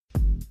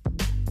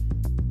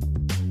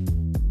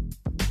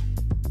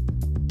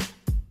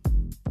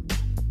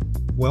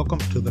Welcome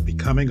to the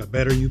Becoming a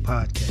Better You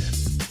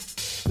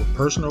podcast, where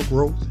personal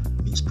growth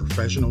meets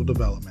professional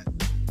development.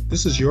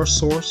 This is your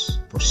source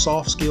for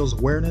soft skills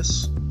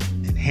awareness,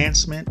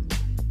 enhancement,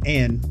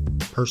 and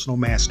personal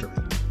mastery.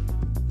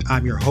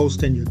 I'm your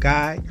host and your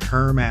guide,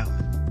 Herm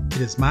Allen.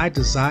 It is my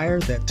desire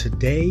that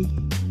today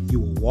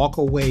you will walk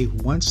away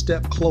one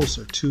step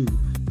closer to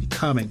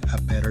becoming a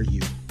better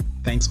you.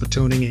 Thanks for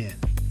tuning in.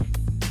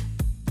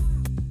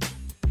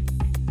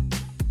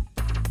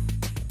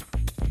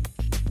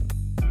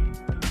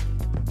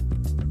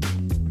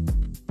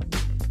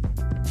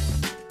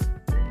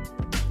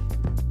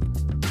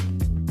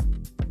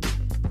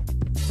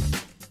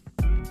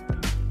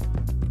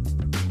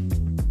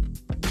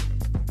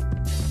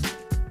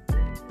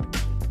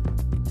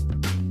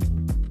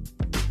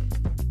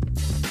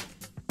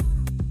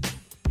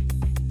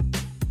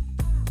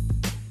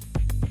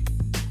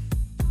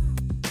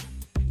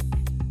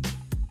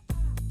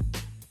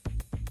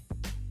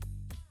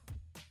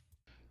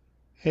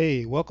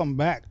 Hey, welcome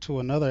back to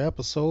another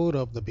episode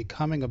of the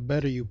Becoming a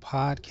Better You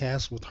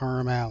podcast with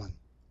Herm Allen.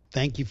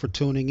 Thank you for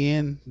tuning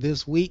in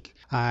this week.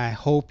 I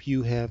hope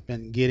you have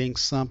been getting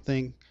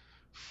something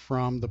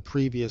from the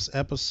previous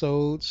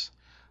episodes.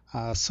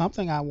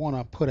 Something I want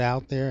to put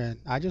out there, and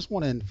I just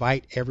want to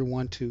invite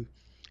everyone to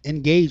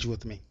engage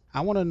with me. I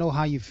want to know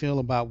how you feel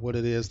about what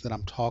it is that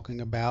I'm talking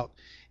about,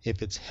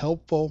 if it's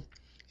helpful,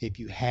 if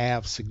you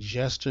have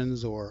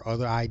suggestions or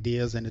other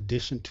ideas in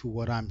addition to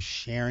what I'm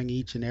sharing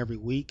each and every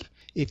week.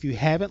 If you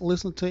haven't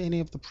listened to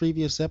any of the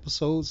previous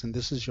episodes and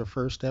this is your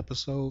first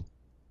episode,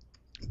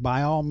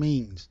 by all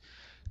means,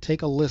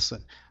 take a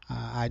listen.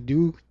 I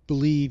do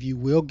believe you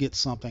will get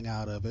something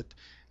out of it,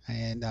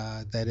 and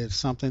that it's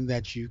something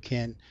that you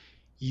can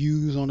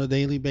use on a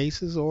daily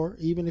basis, or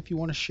even if you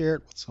want to share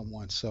it with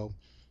someone. So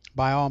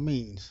by all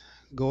means,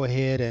 go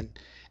ahead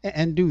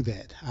and do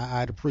that.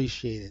 I'd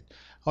appreciate it.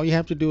 All you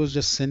have to do is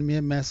just send me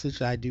a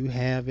message. I do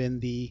have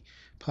in the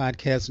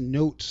podcast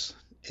notes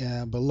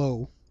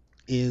below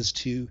is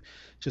to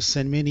just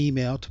send me an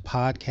email to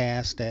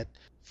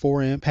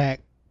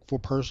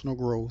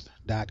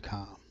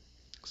podcast@forimpactforpersonalgrowth.com.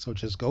 So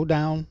just go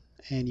down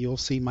and you'll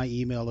see my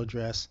email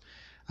address,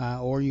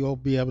 or you'll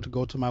be able to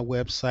go to my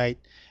website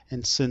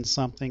and send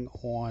something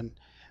on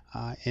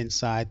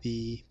inside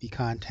the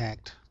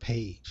contact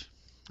page.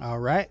 All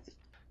right.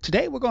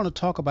 Today we're going to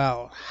talk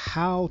about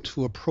how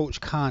to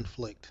approach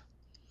conflict.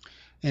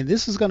 And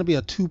this is going to be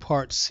a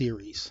two-part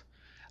series.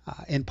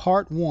 In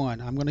part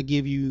one, I'm going to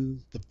give you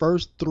the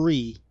first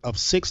 3 of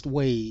 6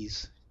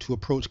 ways to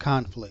approach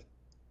conflict.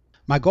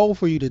 My goal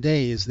for you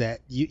today is that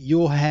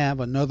you'll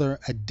have another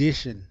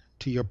addition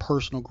to your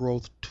personal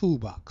growth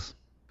toolbox.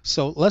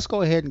 So let's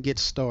go ahead and get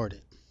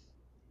started.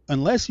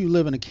 Unless you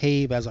live in a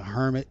cave as a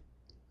hermit,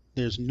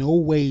 there's no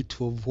way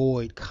to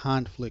avoid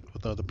conflict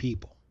with other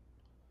people.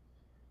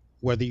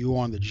 Whether you're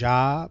on the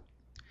job,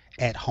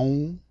 at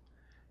home,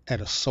 at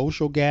a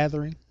social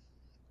gathering,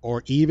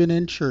 or even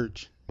in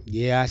church,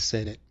 yeah, I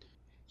said it,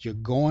 you're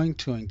going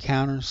to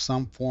encounter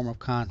some form of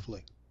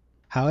conflict.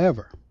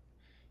 However,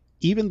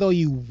 even though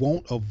you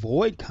won't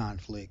avoid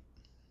conflict,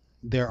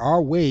 there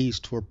are ways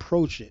to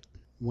approach it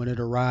when it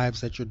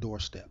arrives at your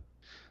doorstep.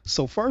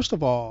 So first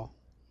of all,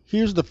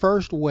 here's the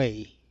first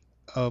way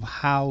of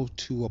how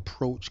to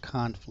approach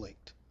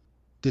conflict.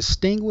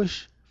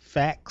 Distinguish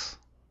facts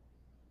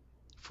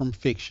from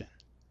fiction.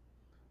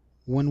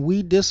 When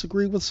we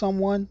disagree with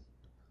someone,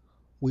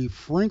 we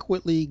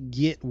frequently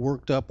get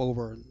worked up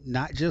over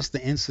not just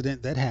the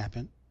incident that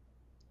happened,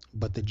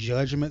 but the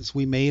judgments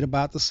we made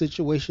about the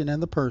situation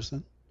and the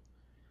person,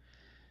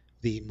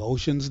 the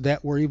emotions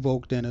that were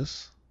evoked in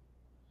us,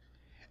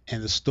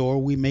 and the story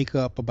we make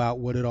up about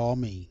what it all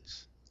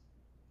means.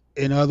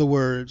 In other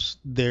words,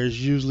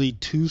 there's usually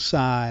 2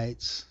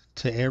 sides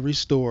to every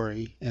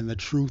story, and the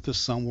truth is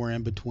somewhere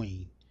in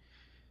between.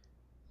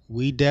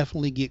 We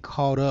definitely get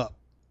caught up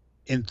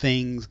in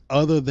things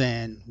other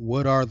than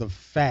what are the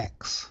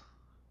facts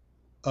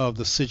of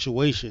the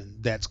situation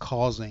that's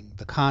causing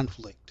the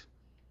conflict.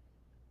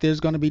 There's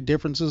going to be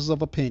differences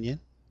of opinion.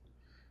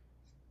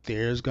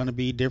 There's going to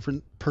be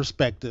different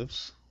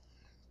perspectives.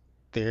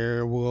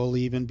 There will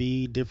even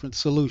be different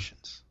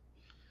solutions.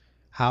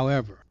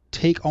 However,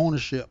 take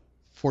ownership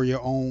for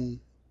your own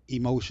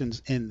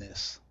emotions in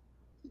this.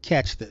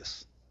 Catch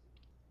this.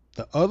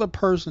 The other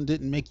person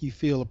didn't make you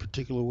feel a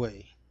particular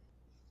way.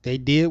 They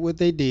did what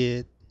they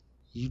did.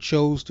 You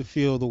chose to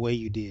feel the way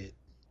you did.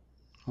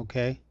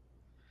 Okay?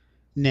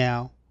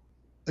 Now,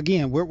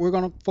 again, we're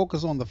going to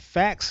focus on the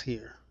facts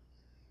here,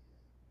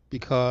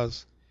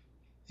 because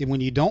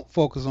when you don't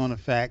focus on the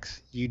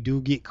facts, you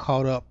do get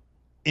caught up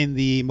in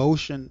the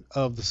emotion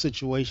of the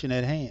situation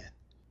at hand.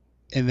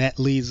 And that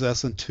leads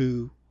us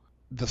into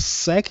the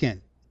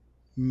second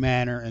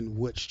manner in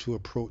which to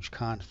approach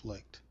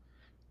conflict.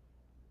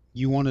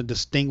 You want to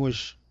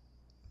distinguish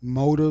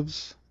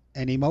motives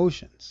and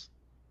emotions.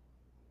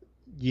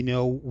 You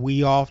know,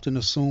 we often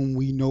assume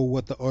we know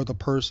what the other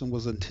person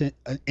was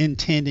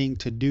intending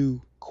to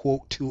do,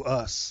 quote, to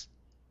us.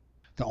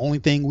 The only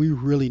thing we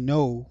really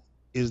know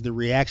is the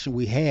reaction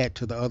we had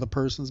to the other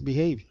person's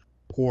behavior.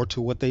 or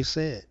to what they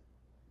said.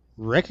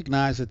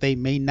 Recognize that they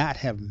may not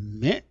have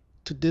meant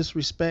to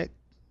disrespect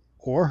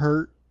or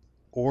hurt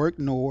or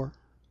ignore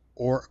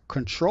or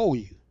control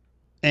you.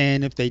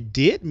 And if they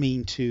did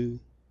mean to,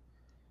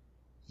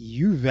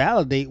 you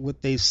validate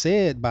what they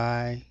said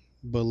by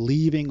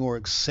believing or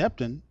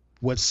accepting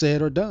what's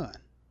said or done.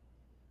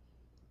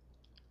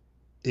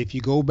 If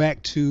you go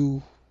back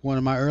to one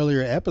of my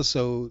earlier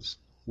episodes,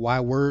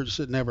 why words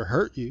should never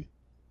hurt you,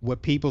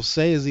 what people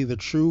say is either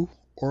true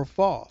or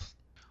false.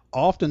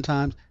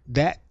 Oftentimes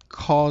that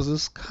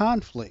causes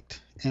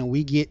conflict, and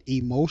we get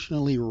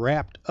emotionally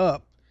wrapped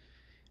up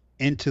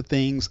into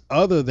things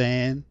other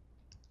than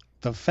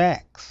the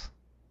facts.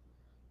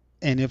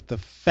 And if the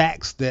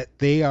facts that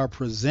they are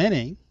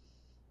presenting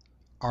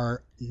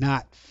are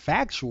not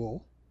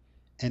factual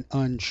and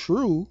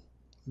untrue,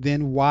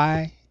 then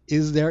why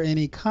is there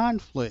any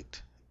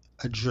conflict?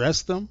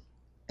 Address them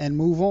and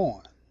move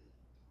on.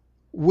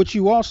 What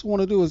you also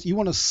want to do is you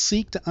want to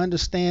seek to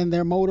understand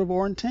their motive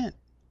or intent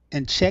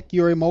and check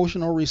your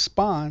emotional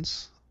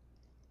response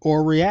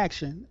or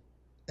reaction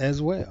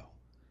as well.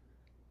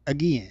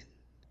 Again,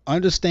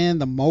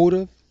 understand the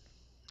motive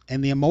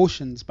and the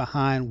emotions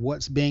behind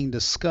what's being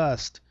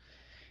discussed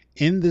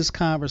in this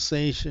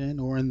conversation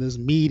or in this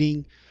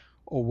meeting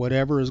or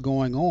whatever is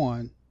going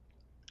on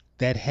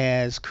that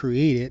has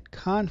created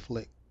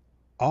conflict.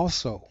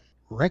 Also,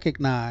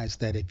 recognize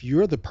that if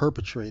you're the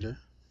perpetrator,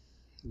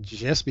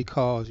 just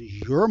because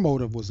your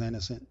motive was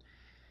innocent,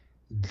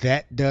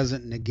 that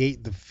doesn't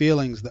negate the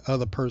feelings the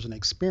other person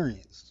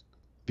experienced.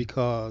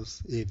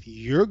 Because if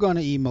you're going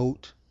to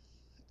emote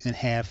and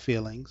have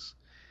feelings,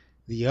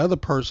 the other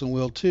person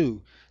will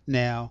too.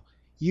 Now,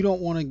 you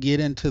don't want to get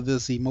into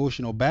this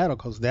emotional battle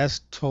because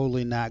that's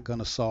totally not going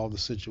to solve the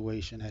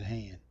situation at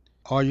hand.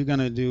 All you're going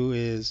to do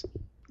is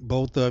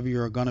both of you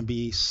are going to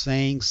be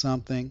saying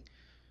something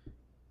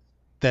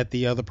that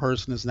the other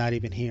person is not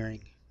even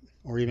hearing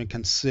or even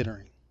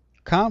considering.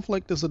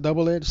 Conflict is a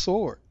double-edged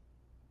sword.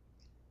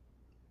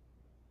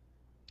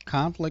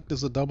 Conflict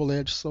is a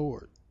double-edged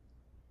sword.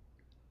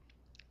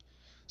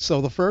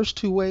 So the first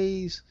two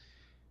ways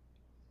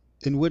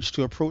in which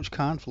to approach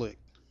conflict.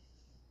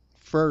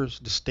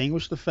 First,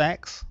 distinguish the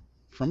facts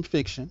from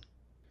fiction.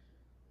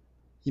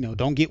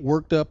 Don't get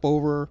worked up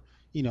over,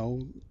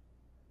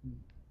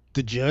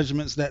 the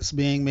judgments that's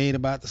being made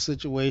about the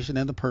situation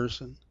and the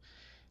person.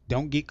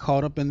 Don't get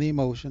caught up in the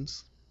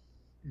emotions.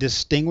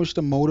 Distinguish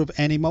the motive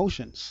and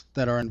emotions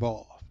that are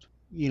involved.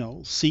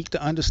 Seek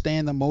to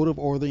understand the motive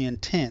or the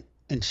intent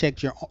and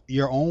check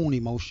your own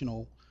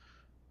emotional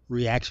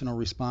reaction or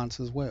response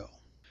as well.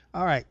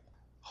 All right,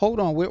 hold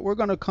on. We're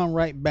going to come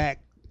right back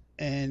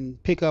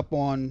and pick up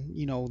on,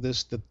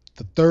 the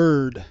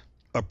third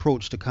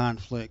approach to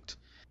conflict,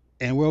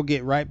 and we'll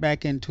get right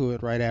back into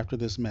it right after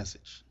this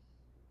message.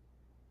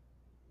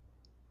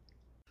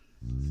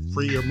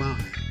 Free your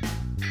mind.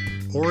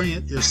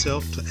 Orient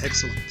yourself to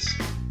excellence.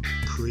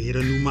 Create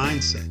a new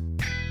mindset.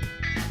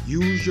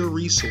 Use your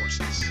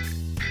resources.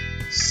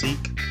 Seek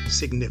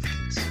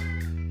significance.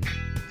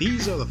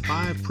 These are the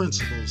 5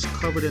 principles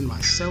covered in my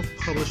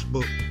self-published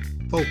book,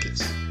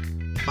 Focus: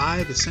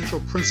 5 Essential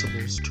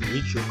Principles to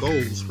Reach Your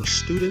Goals for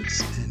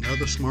Students and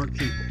Other Smart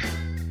People.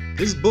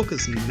 This book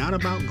is not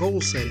about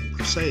goal setting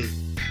per se,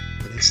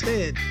 but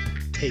instead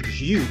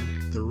takes you,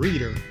 the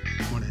reader,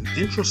 on an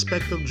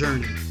introspective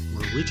journey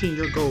where reaching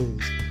your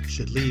goals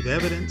should leave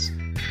evidence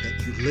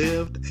that you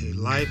lived a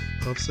life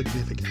of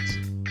significance.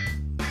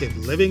 If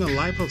living a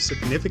life of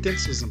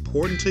significance is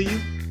important to you,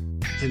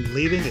 and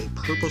leaving a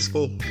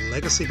purposeful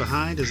legacy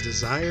behind is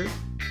desired,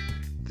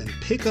 then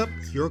pick up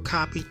your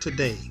copy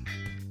today.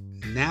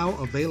 Now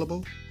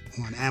available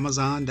on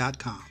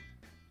Amazon.com.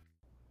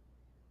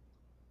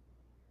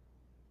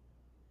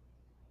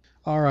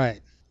 All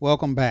right,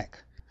 welcome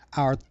back.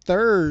 Our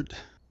third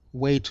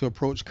way to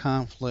approach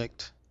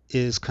conflict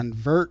is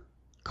convert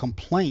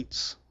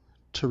complaints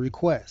to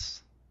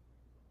requests.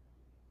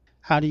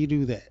 How do you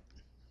do that?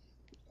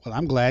 Well,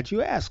 I'm glad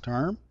you asked,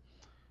 Herm.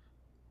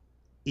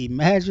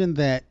 Imagine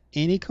that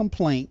any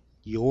complaint,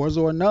 yours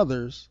or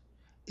another's,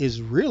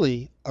 is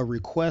really a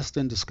request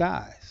in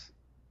disguise.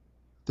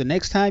 The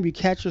next time you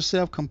catch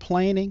yourself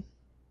complaining,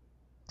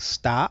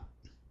 stop,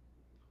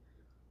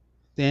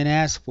 then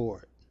ask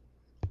for it.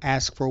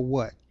 Ask for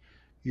what?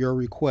 Your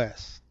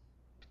request.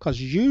 Because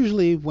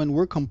usually when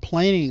we're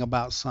complaining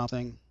about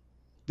something,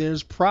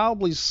 there's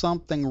probably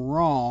something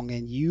wrong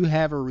and you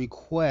have a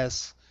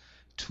request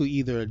to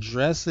either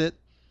address it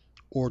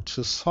or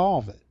to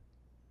solve it.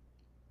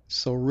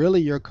 So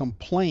really your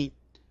complaint,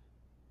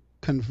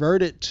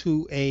 convert it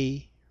to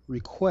a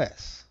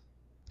request.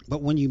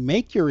 But when you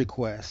make your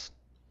request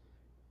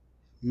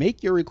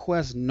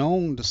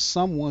known to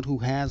someone who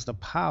has the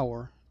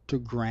power to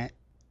grant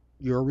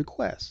your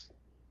request.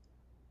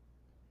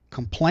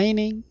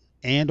 Complaining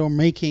and or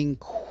making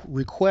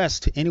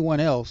requests to anyone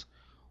else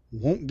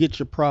won't get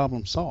your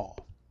problem solved.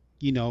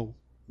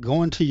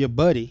 Going to your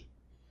buddy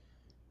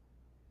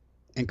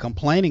and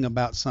complaining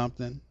about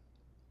something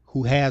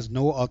who has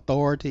no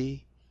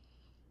authority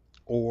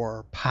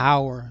or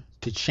power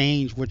to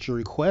change what your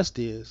request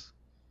is,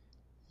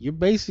 you're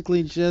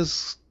basically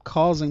just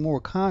causing more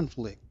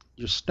conflict.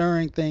 You're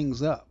stirring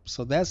things up.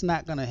 So that's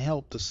not going to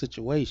help the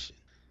situation.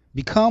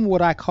 Become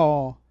what I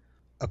call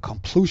a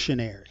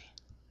completionary.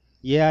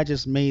 Yeah, I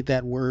just made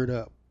that word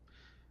up.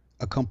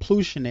 A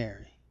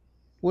completionary.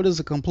 What is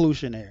a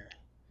completionary?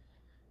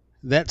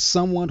 That's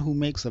someone who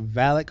makes a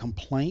valid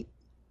complaint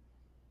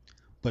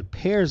but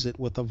pairs it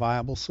with a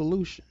viable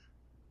solution.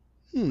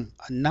 A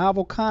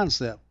novel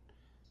concept.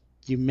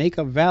 You make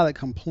a valid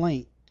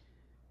complaint,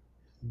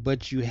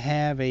 but you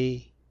have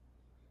a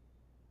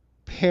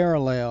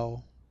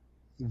parallel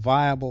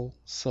viable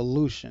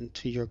solution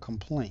to your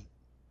complaint.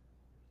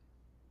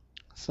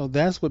 So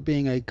that's what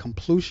being a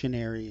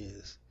completionary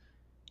is.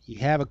 You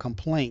have a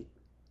complaint,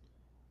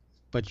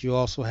 but you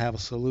also have a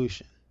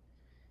solution.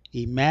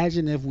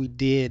 Imagine if we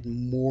did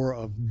more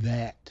of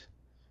that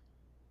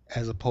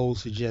as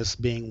opposed to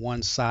just being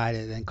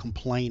one-sided and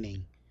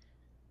complaining,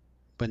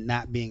 but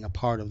not being a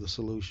part of the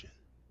solution.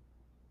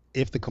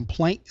 If the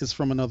complaint is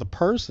from another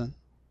person,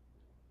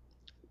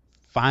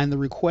 find the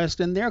request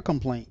in their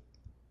complaint.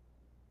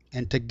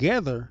 And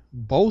together,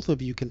 both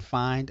of you can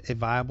find a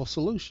viable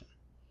solution.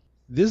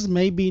 This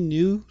may be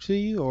new to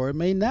you or it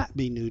may not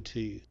be new to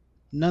you.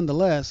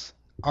 Nonetheless,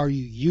 are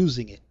you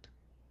using it?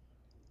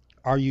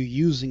 Are you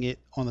using it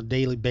on a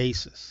daily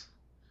basis?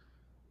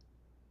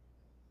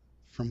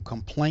 From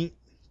complaint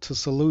to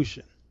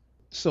solution.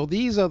 So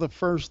these are the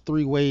first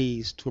 3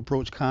 ways to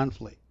approach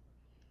conflict.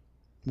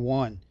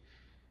 1,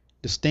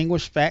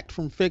 distinguish fact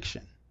from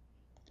fiction.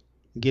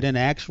 Get an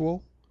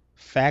actual,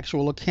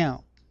 factual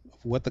account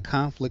of what the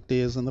conflict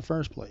is in the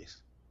first place.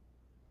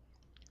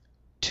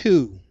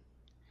 2,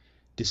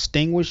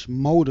 distinguish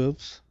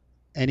motives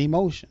and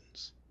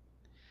emotions.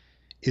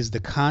 Is the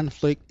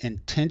conflict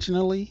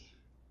intentionally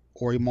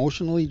or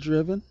emotionally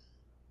driven?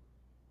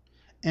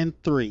 And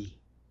 3,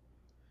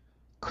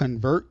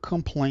 convert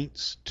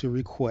complaints to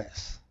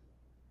requests.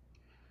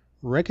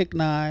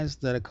 Recognize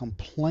that a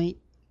complaint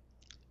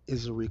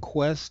is a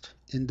request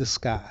in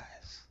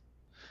disguise.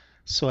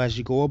 So as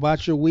you go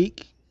about your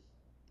week,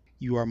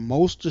 you are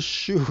most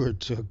assured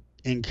to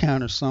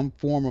encounter some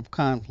form of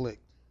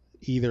conflict,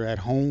 either at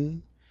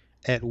home,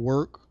 at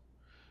work,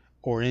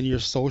 or in your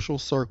social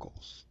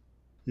circles.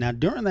 Now,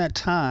 during that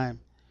time,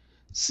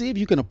 see if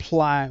you can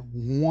apply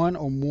one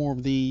or more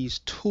of these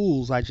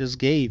tools I just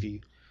gave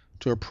you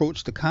to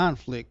approach the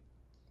conflict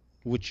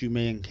which you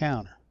may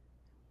encounter.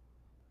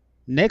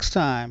 Next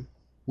time,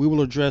 we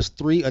will address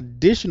 3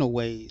 additional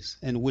ways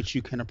in which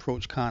you can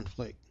approach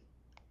conflict.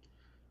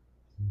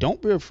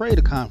 Don't be afraid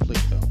of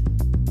conflict, though.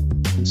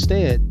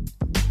 Instead,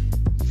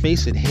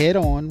 face it head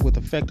on with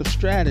effective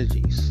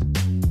strategies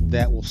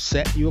that will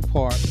set you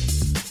apart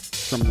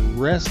from the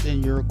rest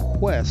in your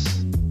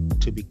quest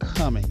to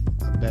becoming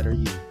a better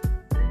you.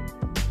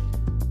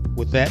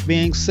 With that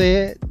being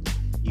said,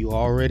 you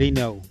already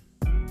know.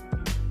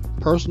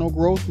 Personal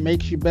growth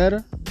makes you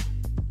better,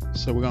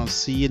 so we're going to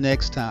see you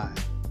next time.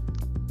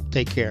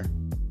 Take care.